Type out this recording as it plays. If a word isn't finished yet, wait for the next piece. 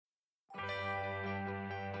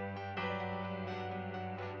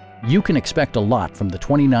You can expect a lot from the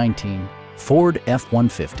 2019 Ford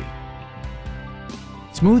F-150.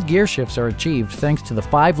 Smooth gear shifts are achieved thanks to the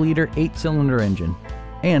 5-liter 8-cylinder engine.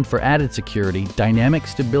 And for added security, dynamic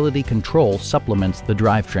stability control supplements the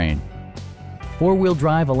drivetrain. 4-wheel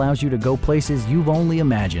drive allows you to go places you've only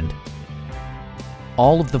imagined.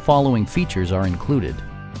 All of the following features are included: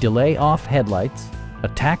 delay-off headlights, a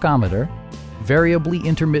tachometer, variably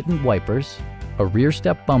intermittent wipers, a rear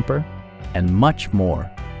step bumper, and much more.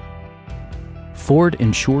 Ford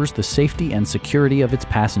ensures the safety and security of its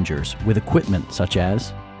passengers with equipment such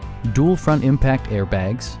as dual front impact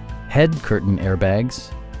airbags, head curtain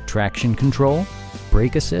airbags, traction control,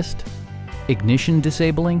 brake assist, ignition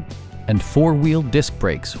disabling, and 4-wheel disc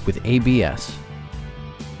brakes with ABS.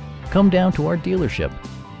 Come down to our dealership.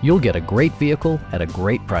 You'll get a great vehicle at a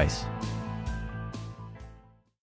great price.